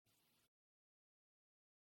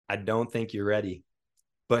I don't think you're ready,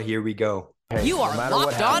 but here we go. Hey, You are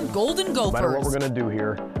Locked On Golden No matter what Gophers, we're going to do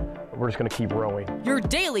here, we're just going to keep rowing. your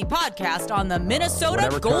daily podcast on the Minnesota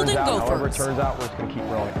Whatever Golden However it Gophers. turns out, we're just going to keep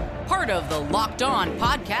rowing. Part of the Locked On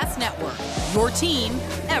Podcast Network, your team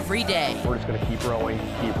every day. We're just going to keep rowing,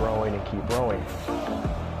 and keep rowing.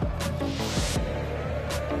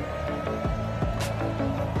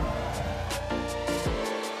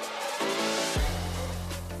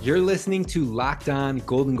 You're listening to Locked On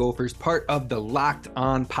Golden Gophers, part of the Locked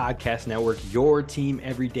On Podcast Network, your team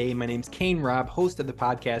every day. My name's Kane Robb, host of the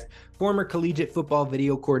podcast, former collegiate football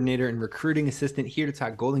video coordinator and recruiting assistant, here to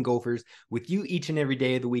talk Golden Gophers with you each and every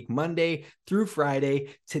day of the week, Monday through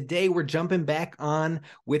Friday. Today, we're jumping back on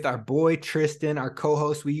with our boy Tristan, our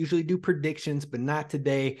co-host. We usually do predictions, but not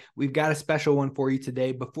today. We've got a special one for you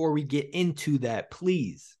today. Before we get into that,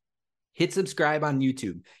 please hit subscribe on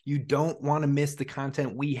YouTube. You don't want to miss the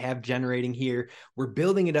content we have generating here. We're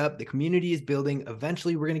building it up. The community is building.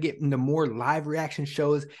 Eventually, we're going to get into more live reaction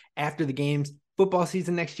shows after the games. Football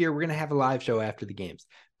season next year, we're going to have a live show after the games.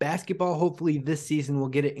 Basketball, hopefully this season, we'll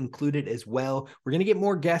get it included as well. We're going to get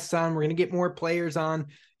more guests on. We're going to get more players on.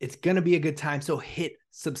 It's going to be a good time. So hit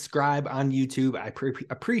subscribe on YouTube. I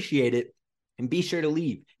appreciate it. And be sure to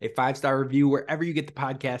leave a 5-star review wherever you get the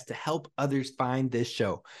podcast to help others find this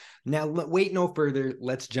show. Now, wait no further.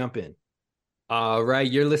 Let's jump in. All right.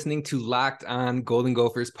 You're listening to Locked On Golden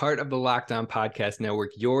Gophers, part of the Locked On Podcast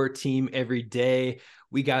Network, your team every day.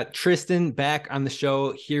 We got Tristan back on the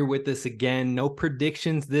show here with us again. No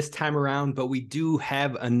predictions this time around, but we do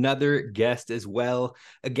have another guest as well.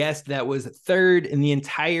 A guest that was third in the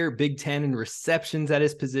entire Big Ten in receptions at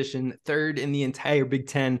his position, third in the entire Big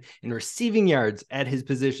Ten in receiving yards at his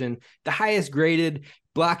position, the highest graded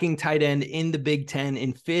blocking tight end in the Big Ten,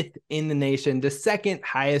 and fifth in the nation, the second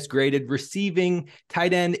highest graded receiving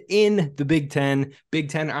tight end in the Big Ten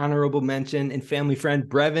honorable mention, and family friend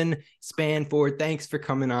Brevin Spanford. Thanks for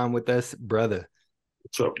coming on with us, brother.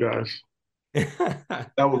 What's up, guys?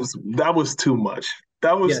 That was too much.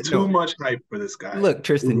 That was too much hype for this guy. Look,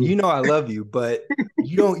 Tristan, you know I love you, but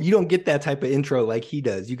you don't get that type of intro like he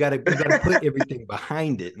does. You gotta put everything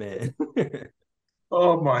behind it, man.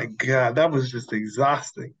 Oh my God, that was just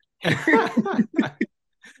exhausting. I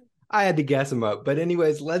had to gas him up. But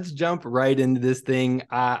anyways, let's jump right into this thing.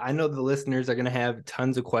 I know the listeners are going to have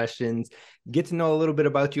tons of questions, get to know a little bit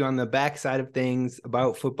about you on the backside of things,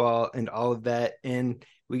 about football and all of that. And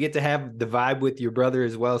we get to have the vibe with your brother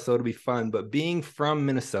as well, so it'll be fun. But being from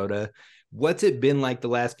Minnesota, what's it been like the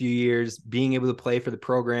last few years, being able to play for the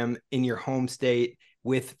program in your home state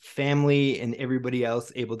with family and everybody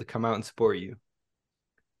else able to come out and support you?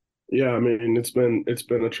 Yeah, I mean, it's been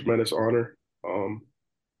a tremendous honor.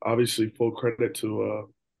 Obviously, full credit to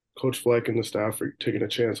Coach Fleck and the staff for taking a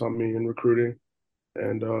chance on me in recruiting,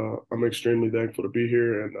 and I'm extremely thankful to be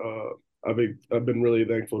here. And I've been really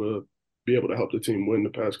thankful to be able to help the team win the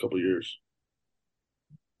past couple of years.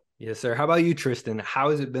 Yes, sir. How about you, Tristan? How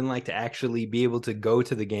has it been like to actually be able to go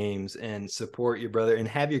to the games and support your brother and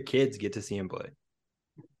have your kids get to see him play?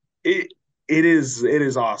 It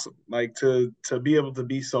is awesome. Like to be able to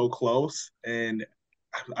be so close, and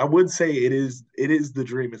I would say it is the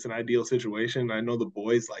dream. It's an ideal situation. I know the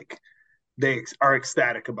boys, like, they are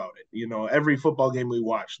ecstatic about it. You know, every football game we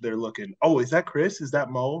watch, they're looking, oh, is that Chris? Is that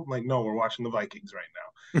Mo? I'm like, no, we're watching the Vikings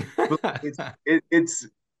right now. But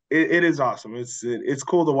it is awesome. It's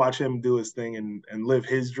cool to watch him do his thing and live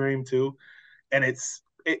his dream too. And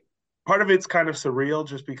part of it's kind of surreal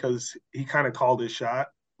just because he kind of called his shot.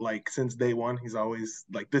 Like, since day one, he's always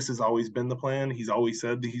like, this has always been the plan. He's always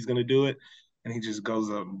said that he's going to do it, and he just goes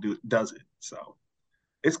up and does it. So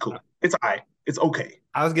it's cool. It's It's okay.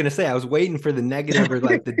 I was going to say, I was waiting for the negative or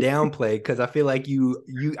like the downplay, because I feel like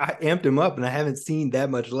I amped him up, and I haven't seen that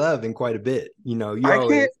much love in quite a bit. You know,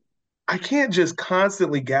 I can't just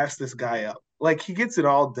constantly gas this guy up. Like, he gets it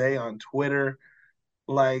all day on Twitter.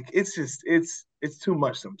 Like, it's too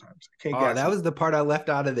much sometimes. I can't gas that was the part I left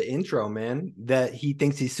out of the intro, man, that he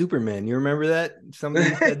thinks he's Superman. You remember that?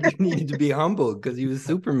 Somebody said you needed to be humbled because he was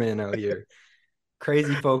Superman out here.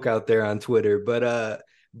 Crazy folk out there on Twitter. But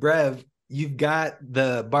Brev, you've got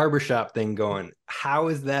the barbershop thing going. How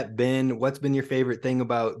has that been? What's been your favorite thing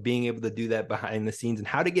about being able to do that behind the scenes, and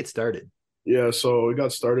how to get started? Yeah, so it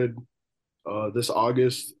got started this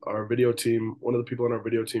August. Our video team, one of the people on our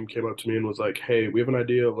video team came up to me and was like, hey, we have an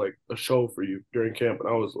idea of like a show for you during camp. And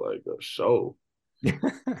I was like, a show?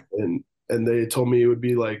 and they told me it would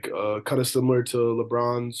be like kind of similar to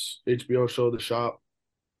LeBron's HBO show, The Shop.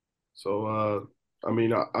 So I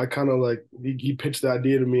mean, I kind of like, he pitched the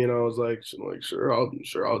idea to me, and I was like, sure,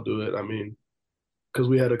 I'll do it. I mean, because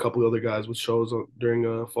we had a couple other guys with shows during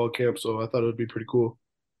fall camp, so I thought it would be pretty cool.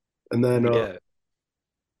 And then Yeah.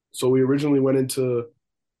 so we originally went into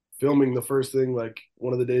filming the first thing like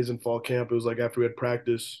one of the days in fall camp. It was like after we had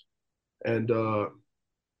practice, and a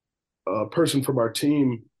person from our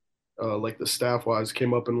team, like the staff wise,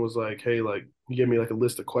 came up and was like, "Hey, like he gave me like a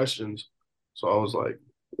list of questions." So I was like,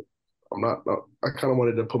 I kind of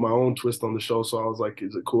wanted to put my own twist on the show. So I was like,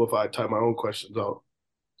 "Is it cool if I type my own questions out?"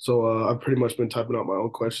 So I've pretty much been typing out my own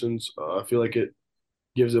questions. I feel like it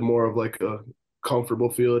gives it more of like a comfortable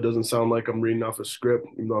feel. It doesn't sound like I'm reading off a script,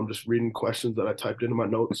 even though I'm just reading questions that I typed into my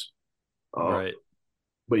notes. Right.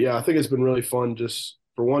 But yeah, I think it's been really fun just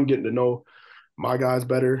for one, getting to know my guys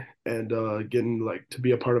better and getting like to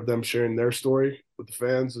be a part of them sharing their story with the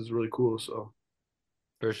fans is really cool. So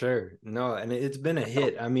For sure. No, and it's been a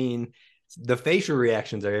hit. I mean, the facial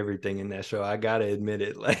reactions are everything in that show. I gotta admit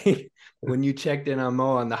it. Like when you checked in on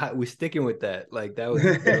Mo on the we sticking with that. Like that was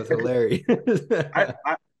hilarious. I,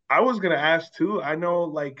 I I was gonna ask too. I know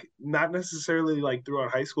like not necessarily like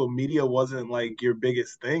throughout high school, media wasn't like your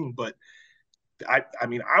biggest thing, but I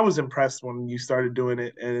mean I was impressed when you started doing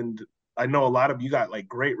it, and I know a lot of you got like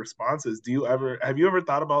great responses. Have you ever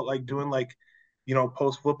thought about like doing like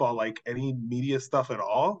post football like any media stuff at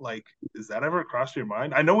all? Like, is that ever crossed your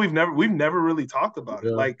mind? I know we've never really talked about it.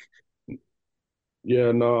 yeah, Like,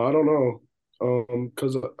 yeah, no, I don't know,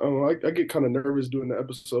 because I get kind of nervous doing the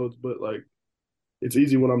episodes, but like it's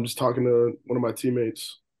easy when I'm just talking to one of my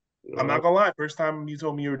teammates. You I'm know, not gonna lie. First time you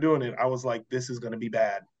told me you were doing it, I was like, "This is gonna be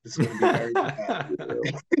bad. This is gonna be very bad."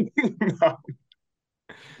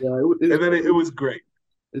 yeah, And then it was great.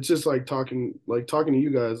 it's just like talking to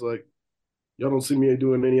you guys. Like y'all don't see me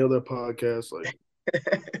doing any other podcasts. Like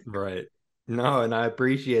Right. No, and I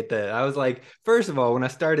appreciate that. I was like, first of all, when I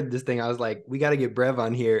started this thing, I was like, we got to get Brev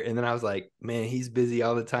on here. And then I was like, man, he's busy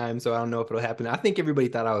all the time. So I don't know if it'll happen. I think everybody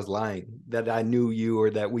thought I was lying, that I knew you or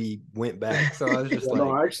that we went back. So I was just yeah, no,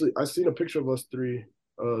 like, I seen a picture of us three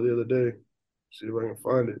the other day. See if I can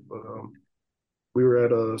find it. But we were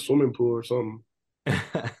at a swimming pool or something.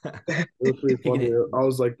 It was pretty funny. I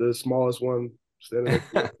was like the smallest one standing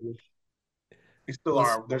next to me. You still Well,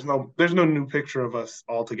 are. There's no new picture of us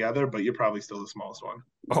all together, but you're probably still the smallest one.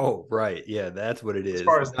 oh, right. Yeah, that's what it As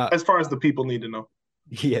is. far as the people need to know.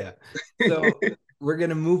 Yeah. So we're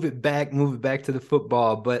gonna move it back to the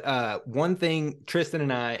football. But one thing Tristan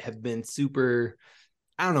and I have been super,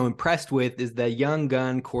 I don't know, impressed with is that young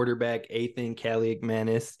gun quarterback Ethan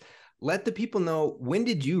Kaliakmanis. Let the people know, when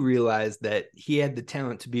did you realize that he had the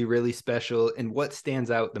talent to be really special, and what stands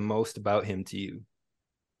out the most about him to you?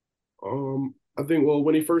 I think well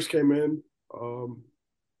when he first came in,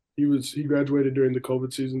 he graduated during the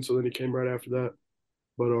COVID season, so then he came right after that.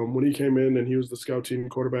 But when he came in and he was the scout team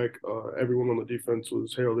quarterback, everyone on the defense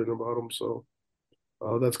was heralding about him. So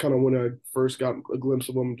that's kind of when I first got a glimpse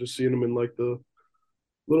of him, just seeing him in like the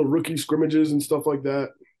little rookie scrimmages and stuff like that.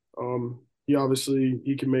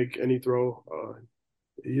 He can make any throw.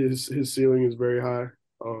 His ceiling is very high,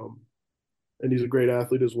 and he's a great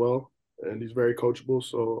athlete as well, and he's very coachable.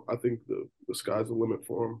 So I think the sky's the limit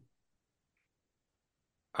for him.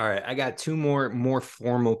 All right, I got two more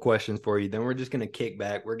formal questions for you. Then we're just gonna kick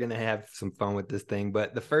back. We're gonna have some fun with this thing.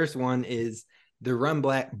 But the first one is the run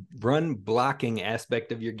blocking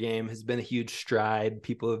aspect of your game has been a huge stride.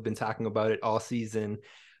 People have been talking about it all season.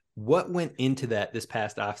 What went into that this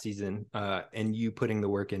past offseason, and you putting the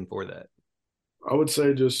work in for that? I would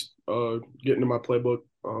say just getting to my playbook,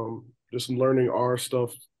 just learning our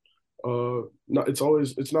stuff.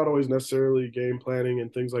 It's not always necessarily game planning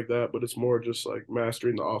and things like that, but it's more just like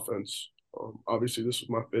mastering the offense. Obviously, this was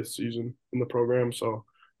my 5th season in the program, so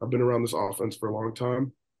I've been around this offense for a long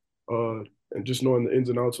time, and just knowing the ins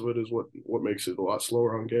and outs of it is what makes it a lot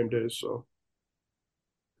slower on game days. So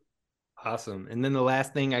Awesome. And then the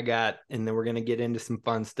last thing I got, and then we're gonna get into some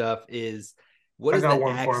fun stuff, is what I does got the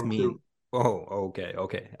one for axe him mean? too. Oh,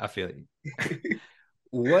 okay. I feel you.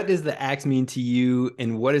 What does the axe mean to you,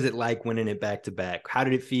 and what is it like winning it back to back? How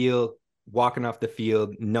did it feel walking off the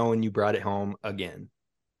field, knowing you brought it home again?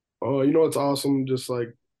 it's awesome. Just like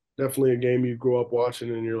definitely a game you grow up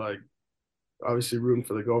watching, and you're like obviously rooting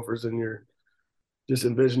for the Gophers, and you're just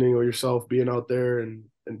envisioning or yourself being out there and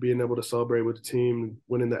being able to celebrate with the team,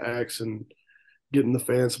 winning the axe, and getting the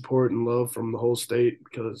fan support and love from the whole state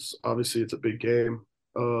because obviously it's a big game.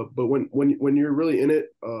 But when you're really in it,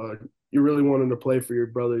 you're really wanting to play for your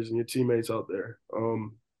brothers and your teammates out there.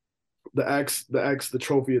 The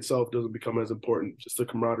trophy itself doesn't become as important. Just the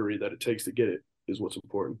camaraderie that it takes to get it is what's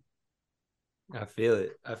important. I feel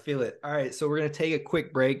it. All right, so we're going to take a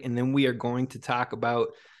quick break, and then we are going to talk about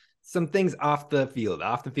some things off the field.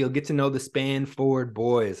 Off the field, get to know the Spanford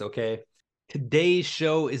boys, okay? Today's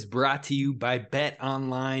show is brought to you by Bet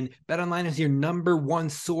Online. Bet Online is your number one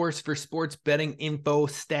source for sports betting info,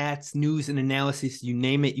 stats, news, and analysis. You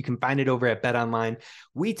name it, you can find it over at Bet Online.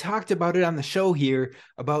 We talked about it on the show here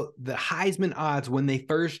about the Heisman odds when they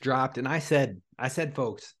first dropped, and I said,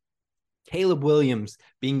 folks, Caleb Williams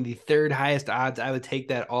being the third highest odds, I would take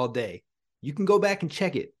that all day. You can go back and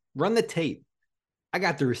check it. Run the tape. I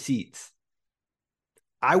got the receipts.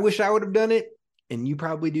 I wish I would have done it. And you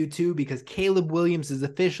probably do too, because Caleb Williams is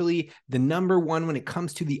officially the number one when it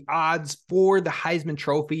comes to the odds for the Heisman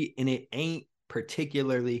Trophy, and it ain't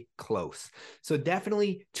particularly close. So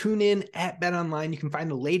definitely tune in at Bet Online. You can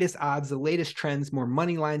find the latest odds, the latest trends, more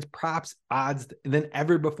money lines, props, odds than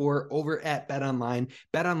ever before over at Bet Online.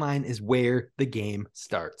 Bet Online is where the game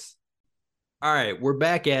starts. All right, we're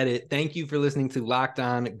back at it. Thank you for listening to Locked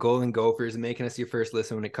On Golden Gophers and making us your first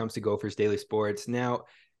listen when it comes to Gophers Daily Sports. Now,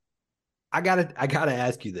 I gotta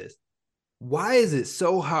ask you this. Why is it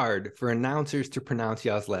so hard for announcers to pronounce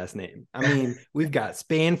y'all's last name? I mean, we've got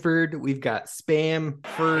Spanford, we've got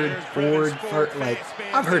Spamford, Ford, like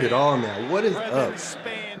I've heard it all now. What is up?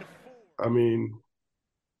 I mean,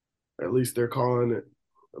 at least they're calling it.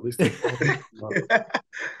 At least they're calling it.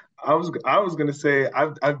 I was gonna say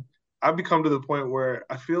I've become to the point where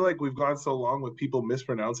I feel like we've gone so long with people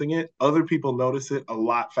mispronouncing it. Other people notice it a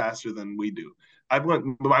lot faster than we do. I've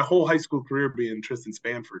went my whole high school career being Tristan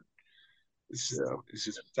Spanford. It's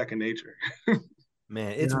just second nature.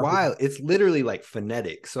 Man, it's wild. It's literally like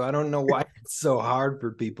phonetic. So I don't know why it's so hard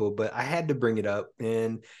for people, but I had to bring it up.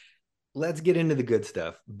 And let's get into the good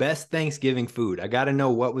stuff. Best Thanksgiving food. I got to know,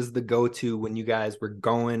 what was the go-to when you guys were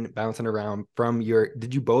bouncing around from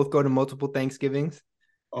did you both go to multiple Thanksgivings?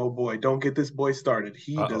 Oh boy, don't get this boy started.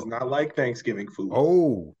 He does not like Thanksgiving food.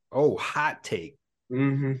 Oh, hot take.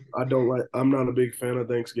 Mm-hmm. I'm not a big fan of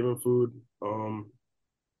Thanksgiving food.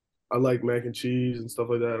 I like mac and cheese and stuff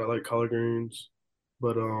like that. I like collard greens,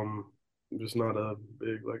 but I'm just not a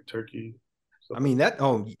big like turkey. I mean I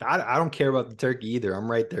don't care about the turkey either. I'm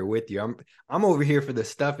right there with you. I'm over here for the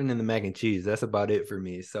stuffing and the mac and cheese. That's about it for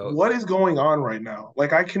me. So what is going on right now?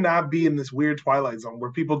 Like, I cannot be in this weird twilight zone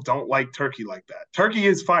where people don't like turkey like that. Turkey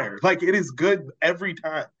is fire. Like, it is good every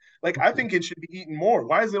time. Like, I think it should be eaten more.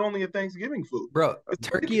 Why is it only a Thanksgiving food? Bro,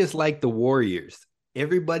 turkey is like the Warriors.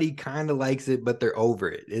 Everybody kind of likes it, but they're over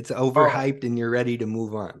it. It's overhyped and you're ready to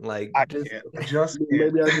move on. Like, maybe I just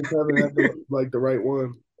haven't had the right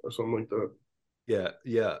one or something like that.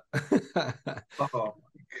 Yeah. Oh my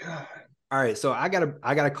God. All right, so I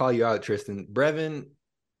gotta call you out, Tristan.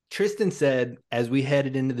 Tristan said as we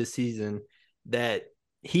headed into the season that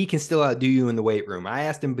he can still outdo you in the weight room. I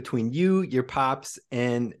asked him, between you, your pops,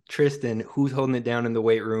 and Tristan, who's holding it down in the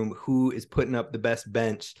weight room, who is putting up the best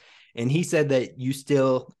bench, and he said that you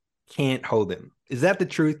still can't hold him. Is that the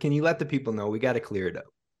truth? Can you let the people know? We got to clear it up.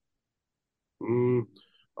 I'm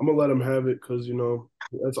gonna let him have it because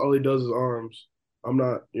that's all he does is arms. I'm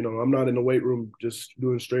not in the weight room just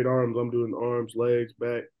doing straight arms. I'm doing arms, legs,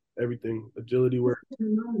 back, everything, agility work.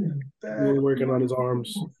 Really working on his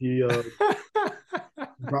arms. He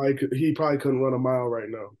probably couldn't run a mile right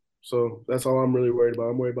now. So that's all I'm really worried about.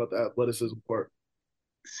 I'm worried about the athleticism part.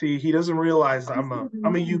 See, he doesn't realize I'm a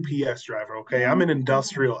UPS driver. Okay, I'm an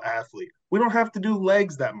industrial athlete. We don't have to do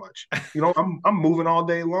legs that much. I'm moving all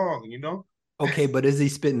day long. Okay, but is he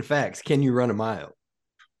spitting facts? Can you run a mile?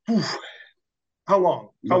 How long?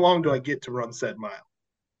 How long do I get to run said mile?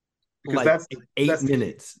 Because that's 8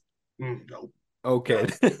 minutes. No. Okay.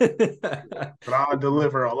 But I'll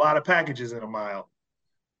deliver a lot of packages in a mile.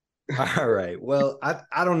 All right. Well,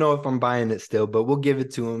 I don't know if I'm buying it still, but we'll give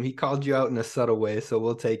it to him. He called you out in a subtle way, so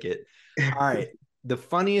we'll take it. All right. The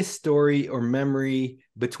funniest story or memory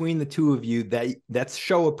between the two of you that's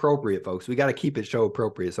show appropriate, folks. We got to keep it show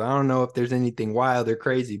appropriate. So I don't know if there's anything wild or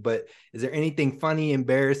crazy, but is there anything funny,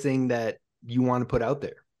 embarrassing that you want to put out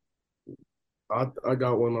there? I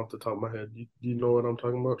got one off the top of my head. You know what I'm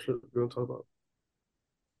talking about? Shit, we're gonna talk about.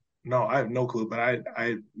 No, I have no clue, but I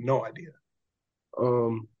have no idea.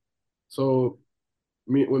 So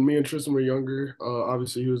when me and Tristan were younger,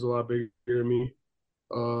 obviously he was a lot bigger than me.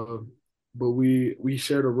 But we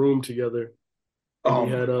shared a room together.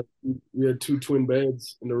 We had two twin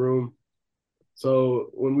beds in the room. So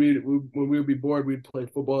when we would be bored, we'd play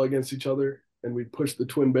football against each other, and we'd push the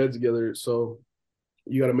twin beds together. So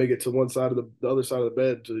you got to make it to one side of the other side of the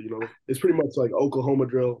bed to it's pretty much like Oklahoma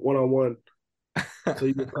drill, 1-on-1. So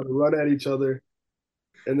you kind of run at each other.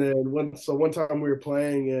 And then one time we were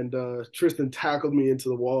playing, and Tristan tackled me into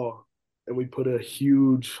the wall, and we put a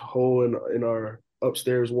huge hole in our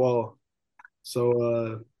upstairs wall.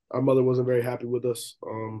 So our mother wasn't very happy with us.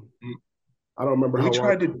 Mm. I don't remember We how long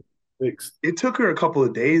tried to. it fixed. It took her a couple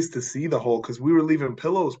of days to see the hole because we were leaving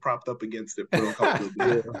pillows propped up against it for a couple of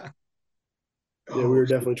days. Yeah, yeah, we Oh, were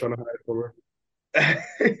definitely trying to hide it from her.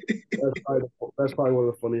 That's probably one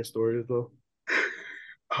of the funniest stories, though.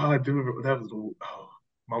 oh, dude, that was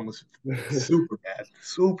mom was super mad,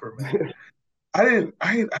 super mad. I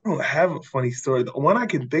don't have a funny story. The one I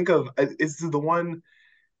can think of is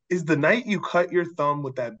the night you cut your thumb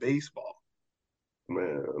with that baseball.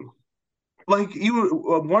 Man, Like you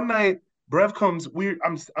one night, Brev comes.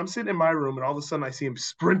 I'm sitting in my room, and all of a sudden I see him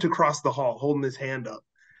sprint across the hall, holding his hand up.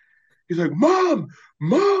 He's like, "Mom,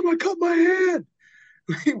 mom, I cut my hand."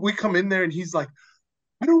 We come in there, and he's like,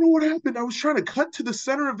 "I don't know what happened. I was trying to cut to the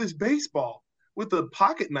center of this baseball with a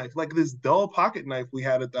pocket knife, like this dull pocket knife we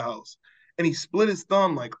had at the house." And he split his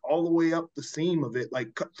thumb like all the way up the seam of it,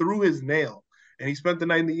 like cut through his nail. And he spent the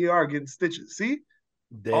night in the ER getting stitches. See,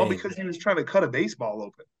 all Dang. because he was trying to cut a baseball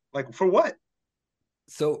open. Like for what?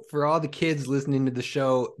 So for all the kids listening to the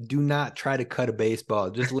show, do not try to cut a baseball.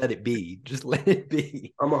 Just let it be. Just let it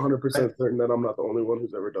be. I'm 100% certain that I'm not the only one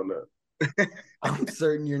who's ever done that. I'm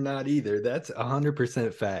certain you're not either. That's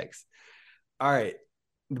 100% facts. All right.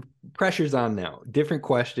 Pressure's on now. Different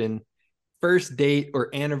question. First date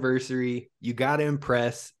or anniversary, you got to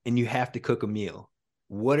impress and you have to cook a meal.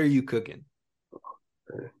 What are you cooking?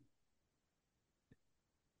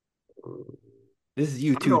 This is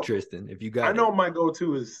you too, Tristan. If you got I know it. my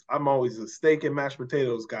go-to is I'm always a steak and mashed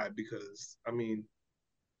potatoes guy because I mean,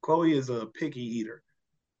 Chloe is a picky eater.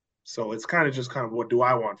 So it's kind of what do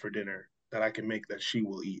I want for dinner that I can make that she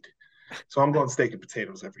will eat. So I'm going steak and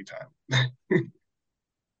potatoes every time.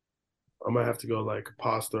 I might have to go like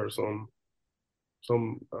pasta or some I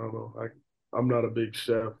don't know. I'm not a big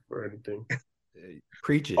chef or anything.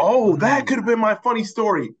 Preach it. Oh, that could have been my funny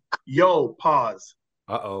story. Yo, pause.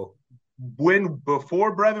 Uh-oh. When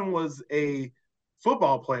before Brevin was a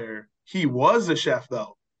football player, he was a chef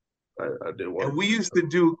though. I did one. And we used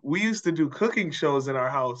to do cooking shows in our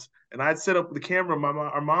house, and I'd set up the camera.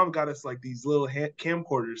 Our mom got us like these little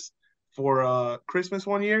camcorders for Christmas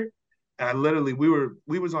one year, and I literally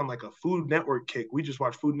we was on like a Food Network kick. We just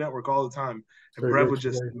watched Food Network all the time, and Straight Brev would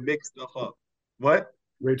Rachel just Ray. mix stuff up. What?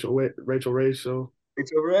 Rachel Ray show. It's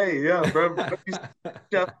Ray, yeah. Brev used to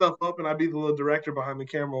chef stuff up, and I'd be the little director behind the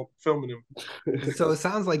camera filming him. So it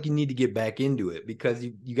sounds like you need to get back into it because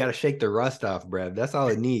you got to shake the rust off, Brev. That's all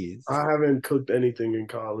it needs. I haven't cooked anything in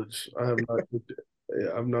college. I've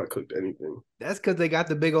not cooked anything. That's because they got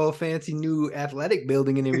the big old fancy new athletic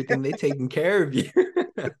building and everything. They taking care of you.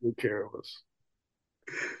 Take care of us.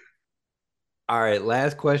 All right,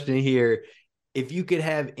 last question here. If you could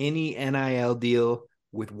have any NIL deal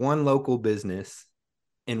with one local business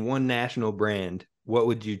and one national brand, what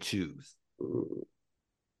would you choose?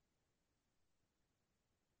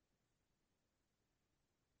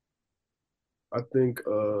 I think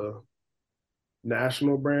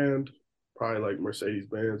national brand, probably like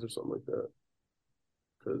Mercedes-Benz or something like that.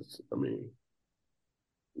 Because I mean,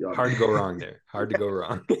 hard to go wrong there. Hard to go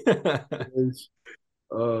wrong.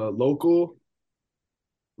 Local.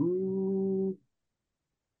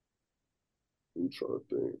 I'm trying to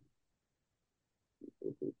think.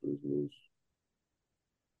 Business.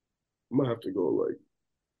 I might have to go like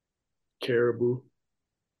Caribou.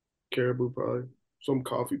 Caribou probably. Some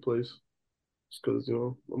coffee place. Just because,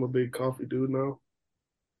 I'm a big coffee dude now.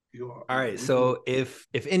 All right. So if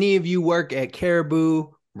any of you work at Caribou,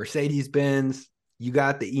 Mercedes-Benz, you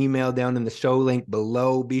got the email down in the show link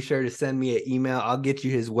below. Be sure to send me an email. I'll get you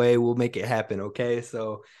his way. We'll make it happen. Okay.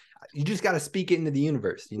 So you just got to speak it into the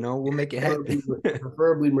universe. We'll make it happen.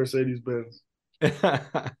 Preferably Mercedes-Benz.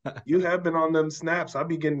 You have been on them snaps. I'll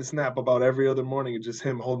be getting the snap about every other morning and just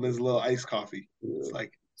him holding his little iced coffee. Yeah. It's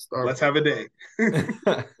like, let's have a day.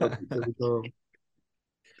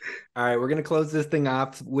 All right, we're going to close this thing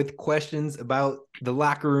off with questions about the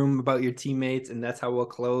locker room, about your teammates, and that's how we'll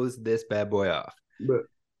close this bad boy off. But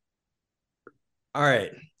all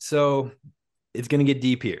right, so it's going to get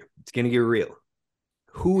deep here. It's going to get real.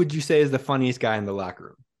 Who would you say is the funniest guy in the locker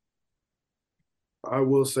room? I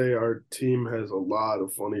will say our team has a lot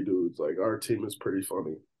of funny dudes. Like, our team is pretty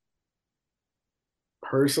funny.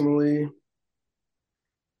 Personally,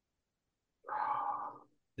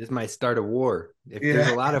 this might start a war. If there's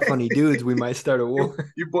a lot of funny dudes, we might start a war.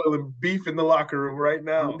 You're boiling beef in the locker room right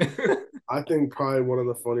now. I think probably one of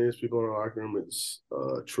the funniest people in the locker room is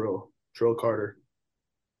Trill Carter.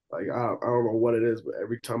 Like, I don't know what it is, but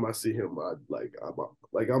every time I see him, I'm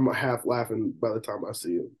half laughing by the time I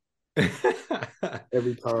see him.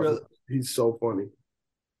 Every time. He's so funny.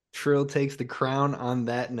 Trill takes the crown on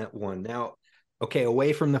that one. Now, Okay,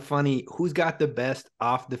 away from the funny, who's got the best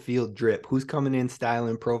off the field drip? Who's coming in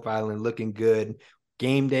styling, profiling, looking good?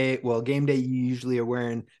 Game day, well, game day, you usually are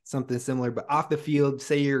wearing something similar, but off the field,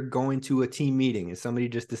 say you're going to a team meeting and somebody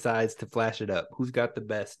just decides to flash it up. Who's got the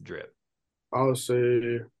best drip? I would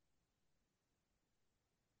say,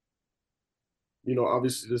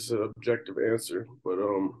 obviously this is an objective answer, but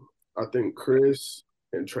I think Chris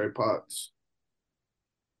and Trey Potts,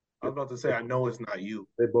 I was about to say, I know it's not you.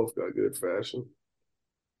 they both got good fashion.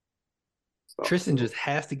 Tristan just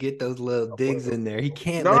has to get those little digs in there. He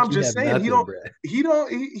can't No, let I'm you just have saying nothing, he don't. Brad. He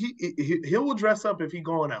don't. He will dress up if he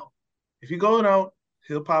going out. If he going out,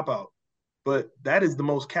 he'll pop out. But that is the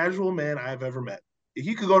most casual man I've ever met.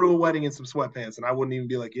 He could go to a wedding in some sweatpants, and I wouldn't even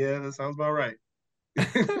be like, "Yeah, that sounds about right."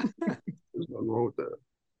 There's nothing wrong with that.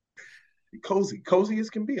 Cozy as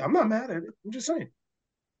can be. I'm not mad at it. I'm just saying.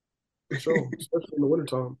 So, especially in the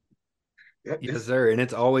wintertime. Yeah, Yes, sir. And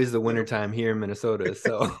it's always the wintertime here in Minnesota.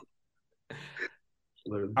 So,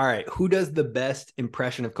 all right. Who does the best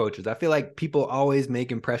impression of coaches? I feel like people always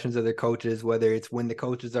make impressions of their coaches, whether it's when the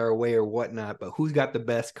coaches are away or whatnot, but who's got the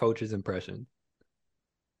best coaches impression?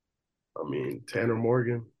 I mean, Tanner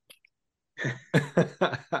Morgan.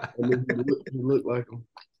 I mean, he looked like him.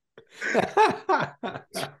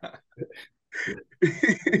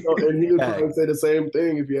 And he would probably say the same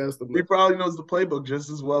thing if you asked him. He probably knows the playbook just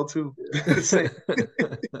as well, too.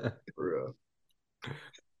 For real.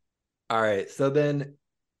 All right. So then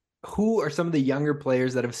who are some of the younger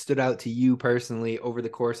players that have stood out to you personally over the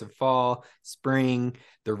course of fall, spring,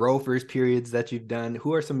 the Rofers periods that you've done?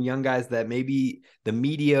 Who are some young guys that maybe the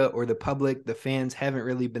media or the public, the fans haven't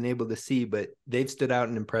really been able to see, but they've stood out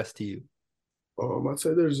and impressed to you? I'd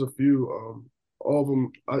say there's a few. All of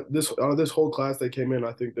them. This whole class that came in,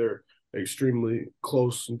 I think they're extremely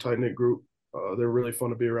close and tight knit group. They're really fun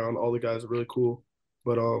to be around. All the guys are really cool.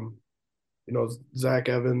 But Zach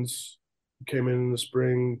Evans came in the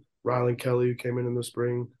spring. Rylan Kelly came in the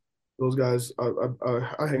spring. Those guys,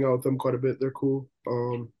 I hang out with them quite a bit. They're cool.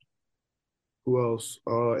 Who else?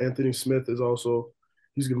 Anthony Smith is also.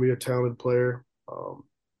 He's gonna be a talented player.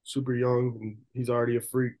 Super young, and he's already a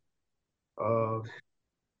freak.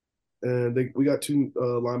 And we got two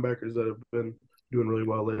linebackers that have been doing really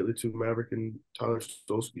well lately too, Maverick and Tyler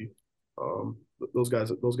Stolsky. Those guys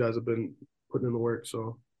have been putting in the work.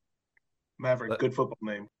 So Maverick, good football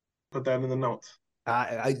name. Put that in the notes.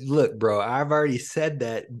 I look, bro, I've already said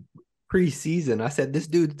that preseason. I said this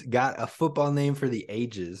dude's got a football name for the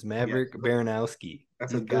ages, Maverick Baranowski.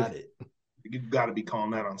 That's got it. You got to be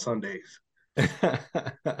calling that on Sundays.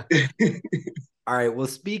 All right. Well,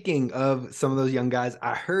 speaking of some of those young guys,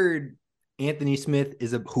 I heard Anthony Smith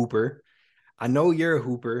is a hooper. I know you're a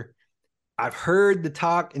hooper. I've heard the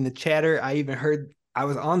talk and the chatter. I even heard I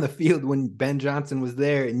was on the field when Ben Johnson was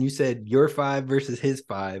there, and you said your 5 versus his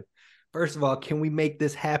 5. First of all, can we make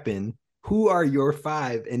this happen? Who are your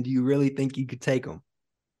 5, and do you really think you could take them?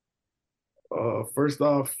 First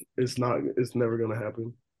off, it's never gonna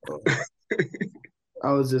happen.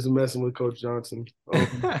 I was just messing with Coach Johnson.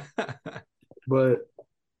 But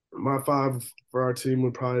my 5 for our team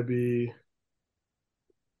would probably be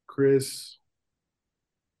Chris.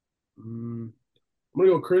 I'm gonna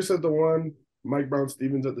go Chris at the 1, Mike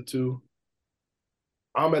Brown-Stephens at the 2.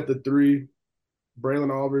 I'm at the 3, Braylon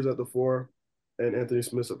Albers at the 4, and Anthony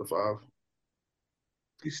Smith at the 5.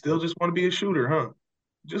 You still just want to be a shooter, huh?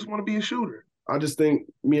 Just want to be a shooter. I just think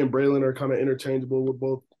me and Braylon are kind of interchangeable. We're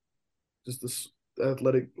both just the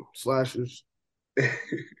athletic slashers.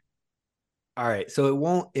 All right, so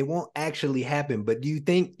it won't actually happen, but do you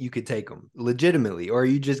think you could take them legitimately, or are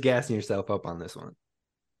you just gassing yourself up on this one?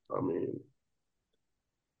 I mean,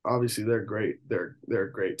 obviously they're great. They're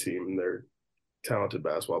a great team and they're talented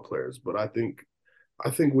basketball players. But I think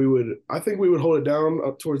we would hold it down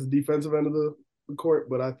up towards the defensive end of the court.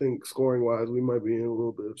 But I think scoring wise, we might be in a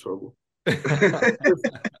little bit of trouble.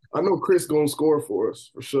 I know Chris gonna score for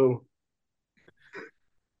us for sure.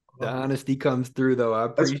 The honesty comes through, though. I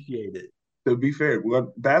appreciate it. To be fair, we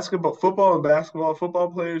got football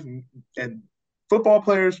players and football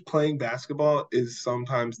players playing basketball is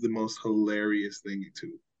sometimes the most hilarious thing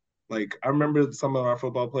too. Like I remember some of our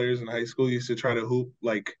football players in high school used to try to hoop,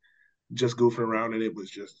 like just goofing around, and it was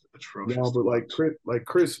just atrocious. No, but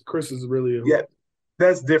Chris is really yeah,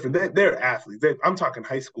 that's different. They're athletes. I'm talking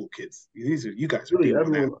high school kids. You guys are really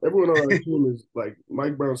everyone on our team is like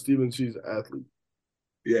Mike Brown-Stephens. She's an athlete.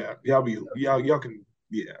 Yeah, y'all can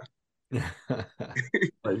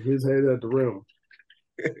like his head at the rim.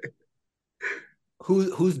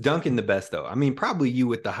 Who's dunking the best though? I mean, probably you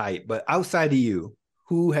with the height, but outside of you,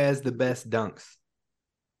 who has the best dunks?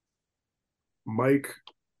 Mike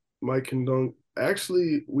can dunk.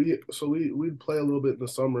 Actually, we'd play a little bit in the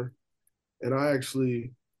summer, and I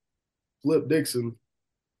actually flipped Dixon,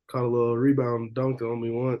 caught a little rebound, dunked on me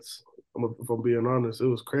once. If I'm being honest, it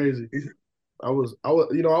was crazy. I wasn't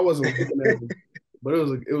looking at him, but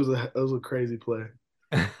it was a crazy play.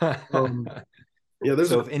 Yeah,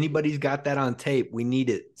 so if anybody's got that on tape, we need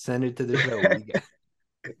it. Send it to the show.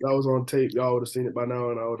 If that was on tape, y'all would have seen it by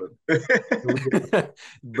now, and I would have.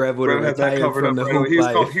 Brev would have retired from the hoop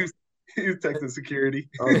life. He was texting security.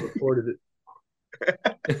 I would have reported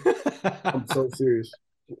it. I'm so serious.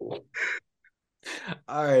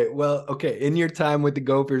 All right. Well, okay. In your time with the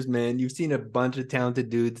Gophers, man, you've seen a bunch of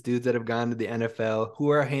talented dudes that have gone to the NFL.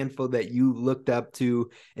 Who are a handful that you looked up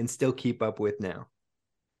to and still keep up with now?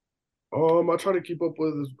 I try to keep up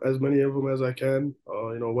with as many of them as I can.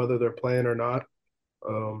 Whether they're playing or not.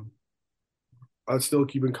 I still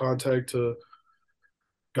keep in contact to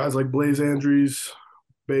guys like Blaze Andrews,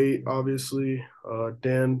 Bate, obviously,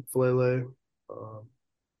 Dan Falele,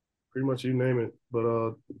 pretty much you name it.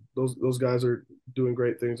 But those guys are doing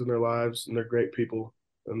great things in their lives, and they're great people,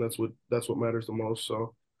 and that's what matters the most.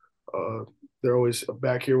 So they're always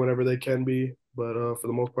back here whenever they can be, but for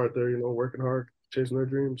the most part, they're working hard, chasing their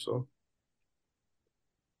dreams. So.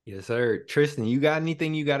 Yes, sir. Tristan, you got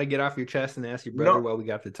anything you got to get off your chest and ask your brother while we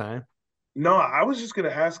got the time? No, I was just gonna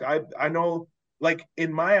ask. I know, like,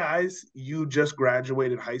 in my eyes, you just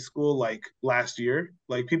graduated high school like last year.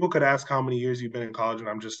 Like, people could ask how many years you've been in college, and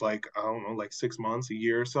I'm just like, I don't know, like 6 months, a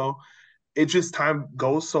year or so. It just, time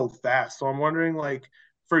goes so fast. So I'm wondering, like,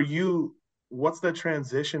 for you, what's the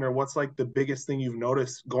transition, or what's like the biggest thing you've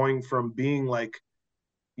noticed going from being like,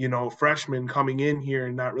 freshman coming in here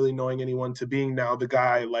and not really knowing anyone to being now the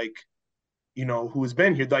guy, like, who's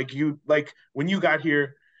been here. Like when you got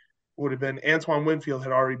here, would have been Antoine Winfield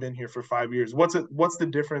had already been here for 5 years. What's the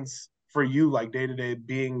difference for you, like, day to day,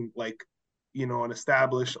 being like, an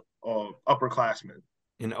established upperclassman?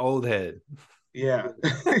 An old head. Yeah.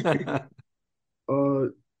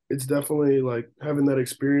 It's definitely like having that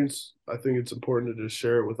experience. I think it's important to just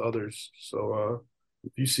share it with others. So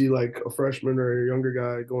if you see like a freshman or a younger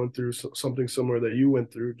guy going through something similar that you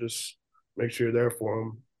went through, just make sure you're there for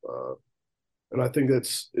them. And I think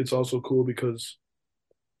it's also cool because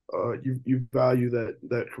you value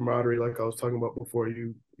that camaraderie, like I was talking about before.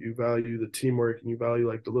 You value the teamwork, and you value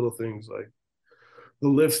like the little things, like the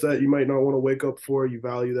lifts that you might not want to wake up for. You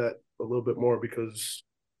value that a little bit more because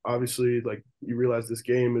obviously, like, you realize this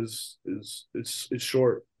game is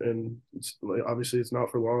short, and it's like, obviously it's not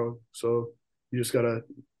for long. So you just gotta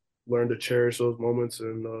learn to cherish those moments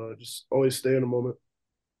and just always stay in the moment.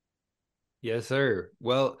 Yes, sir.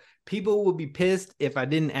 Well, people will be pissed if I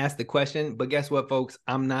didn't ask the question, but guess what, folks?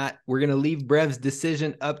 I'm not. We're going to leave Brev's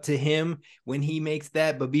decision up to him when he makes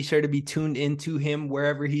that, but be sure to be tuned into him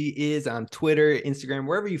wherever he is, on Twitter, Instagram,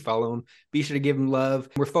 wherever you follow him. Be sure to give him love.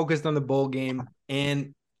 We're focused on the bowl game,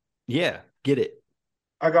 and yeah, get it.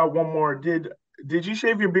 I got one more. Did you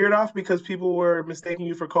shave your beard off because people were mistaking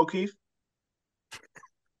you for Keith?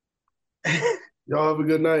 Y'all have a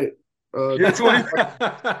good night.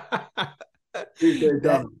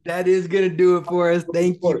 That is gonna do it for us.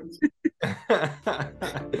 Thank you.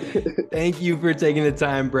 Thank you for taking the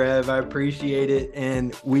time, Brev. I appreciate it,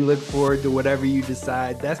 and we look forward to whatever you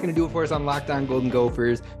decide. That's gonna do it for us on Locked On Golden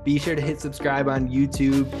Gophers. Be sure to hit subscribe on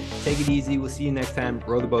YouTube. Take it easy. We'll see you next time.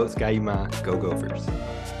 Row the boat, Sky Ma. Go Gophers.